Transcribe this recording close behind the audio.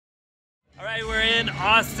All right, we're in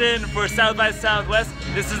Austin for South by Southwest.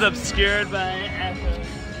 This is obscured by echo.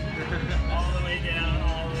 All the way down,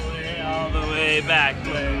 all the way back.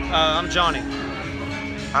 I'm Johnny.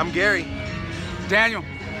 I'm Gary. Daniel.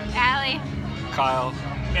 Allie. Kyle.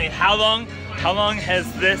 Okay, how long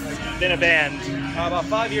has this been a band? About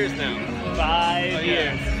 5 years now. 5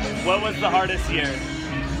 years. What was the hardest year?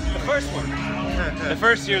 The first one. The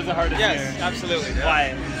first year is the hardest year. Yes, absolutely.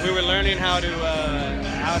 Why? We were learning how to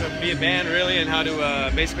be a band really, and how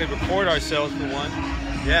to basically record ourselves for one.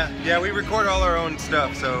 Yeah, we record all our own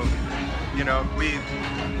stuff, so you know we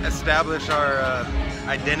establish our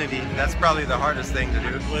identity. That's probably the hardest thing to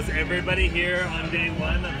do. Was everybody here on day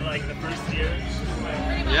one of like the first year?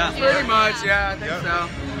 Pretty much, yeah, I think so.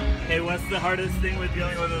 Okay, what's the hardest thing with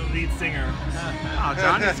dealing with a lead singer? Oh,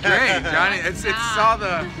 Johnny's great. Johnny, it's all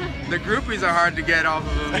the groupies are hard to get off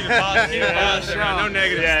of him. No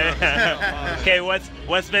negative stuff. Yeah. Okay, what's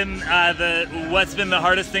been the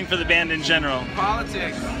hardest thing for the band in general?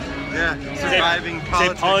 Politics. Yeah, surviving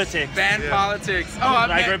politics. Say politics. Band politics. Oh,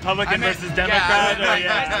 like Republican versus Democrat?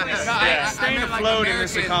 Staying afloat in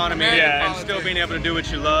this economy and still being able to do what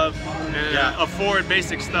you love and afford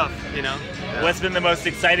basic stuff, you know. What's been the most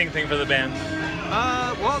exciting thing for the band?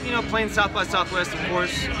 Well, you know, playing South by Southwest, of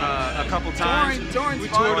course, a couple times. Touring's we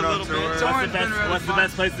fun. toured a little bit. What's the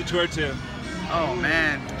best place to tour to? Oh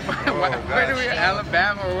man, where do we?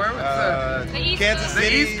 Alabama or where was The East Kansas Coast.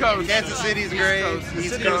 City. East Coast. Kansas City's great.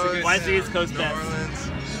 East Coast. Why is the East Coast New best? Orleans.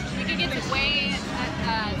 You can get to way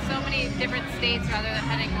so many different states rather than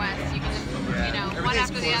heading west. You can just, you know, one everything's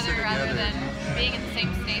after the closer other rather together. than being in the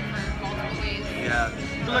same state for multiple days. Yeah.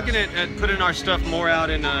 We're looking at putting our stuff more out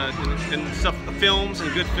in stuff, films and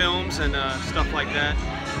good films and stuff like that.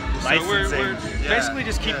 So we're basically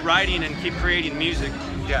just keep writing and keep creating music.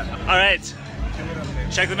 Yeah. All right,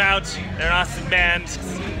 check them out. They're an awesome band.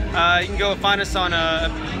 You can go find us on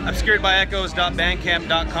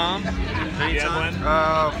obscuredbyechoes.bandcamp.com. Do you have one?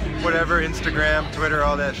 Whatever, Instagram, Twitter,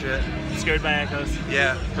 all that shit. Scared by Echoes.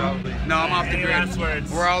 Yeah, probably. No, I'm off the Any grid. last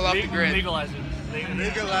words? We're all off the grid. Legalize it.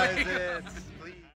 Legalize it.